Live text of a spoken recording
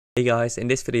Hey guys, in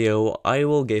this video I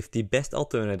will give the best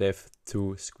alternative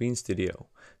to Screen Studio.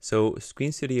 So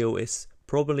Screen Studio is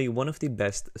probably one of the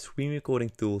best screen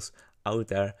recording tools out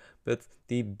there, but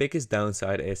the biggest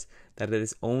downside is that it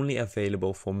is only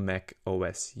available for Mac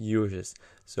OS users.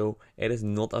 So it is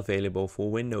not available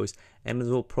for Windows, and it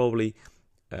will probably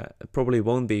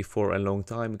won't be for a long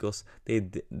time because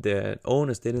the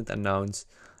owners didn't announce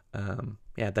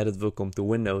that it will come to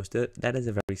Windows. That is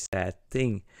a very sad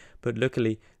thing, but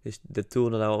luckily the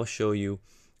tool that I will show you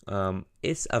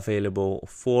is available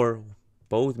for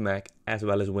both Mac as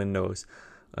well as Windows,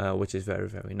 which is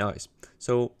very nice.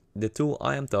 So the tool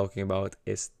I am talking about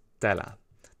is Tella,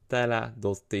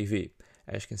 Tella.tv.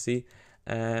 As you can see,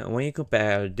 when you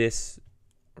compare this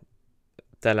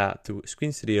Tella to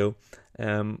Screen Studio,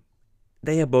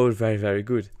 they are both very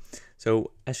good.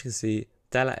 So as you can see,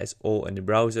 Tella is all in the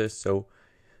browser, so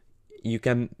you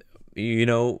can,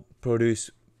 produce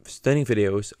stunning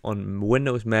videos on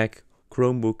Windows, Mac,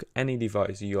 Chromebook, any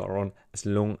device you are on, as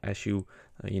long as you,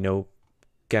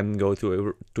 can go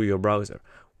to your browser,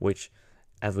 which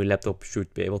every laptop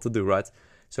should be able to do, right?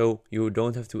 So you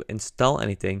don't have to install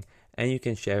anything, and you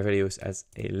can share videos as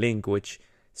a link, which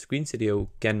Screen Studio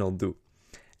cannot do.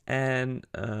 And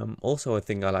also a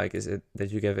thing I like is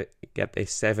that you get a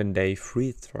 7-day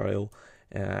free trial,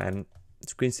 and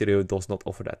Screen Studio does not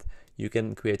offer that. You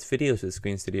can create videos with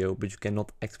Screen Studio, but you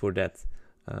cannot export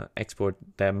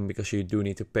them because you do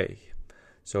need to pay.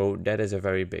 So that is a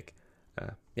very big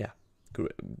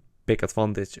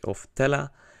advantage of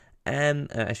Tella. And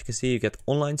as you can see, you get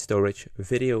online storage,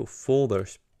 video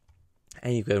folders,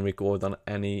 and you can record on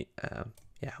any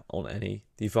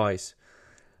device.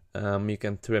 You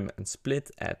can trim and split,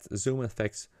 add zoom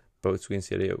effects. Both Screen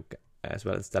Studio as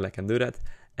well as Tella can do that.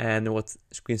 And what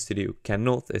Screen Studio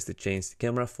cannot is to change the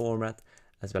camera format,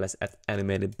 as well as add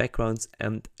animated backgrounds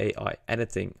and AI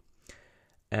editing.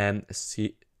 And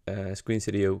Screen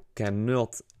Studio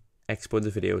cannot export the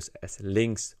videos as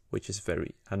links, which is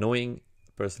very annoying.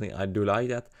 Personally, I do like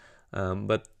that,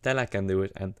 but Tella can do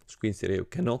it and Screen Studio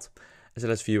cannot. As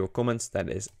well as viewer comments, that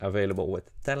is available with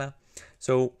Tella.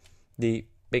 So the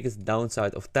biggest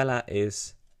downside of Tella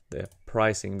is the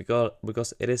pricing,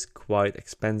 because it is quite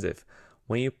expensive.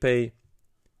 When you pay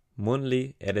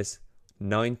monthly, it is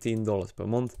 $19 per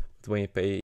month, but when you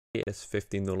pay, it is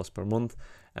 $15 per month,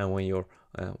 and when you're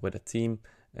with a team,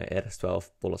 it is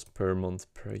 $12 per month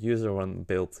per user when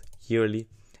billed yearly,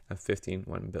 and $15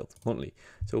 when billed monthly.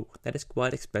 So that is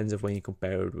quite expensive when you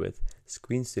compare it with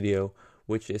Screen Studio,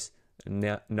 which is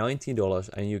 $19,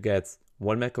 and you get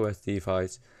one macOS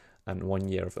device and 1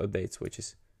 year of updates, which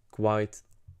is quite.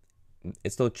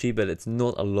 It's not cheap, but it's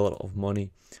not a lot of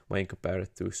money when you compare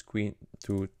it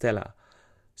to Tella.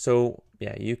 So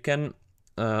yeah, you can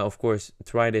of course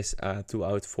try this tool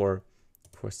out for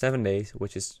 7 days,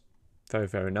 which is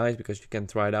very nice, because you can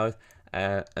try it out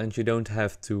and you don't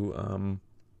have to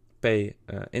pay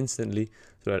instantly.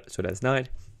 So that's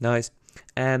nice.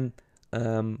 And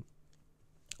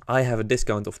I have a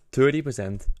discount of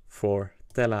 30% for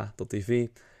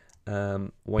Tella.tv.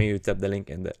 When you tap the link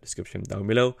in the description down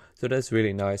below, so that's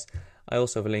really nice. I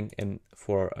also have a link in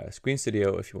for Screen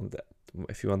Studio if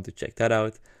you want to check that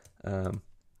out.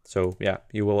 So yeah,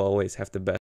 you will always have the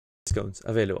best discounts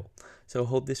available. So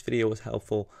hope this video was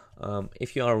helpful.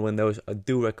 If you are on Windows, I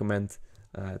do recommend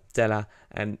Tella,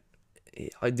 and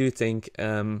I do think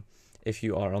if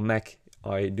you are on Mac,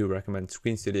 I do recommend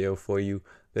Screen Studio for you,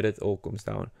 but it all comes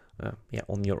down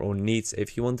on your own needs.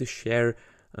 If you want to share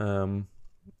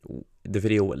the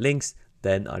video with links,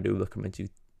 then I do recommend you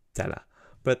Tella.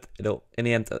 But in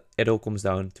the end, it all comes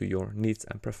down to your needs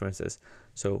and preferences.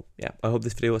 So yeah, I hope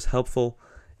this video was helpful.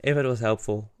 If it was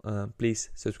helpful, please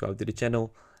subscribe to the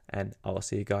channel, and I will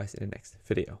see you guys in the next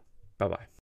video. Bye bye.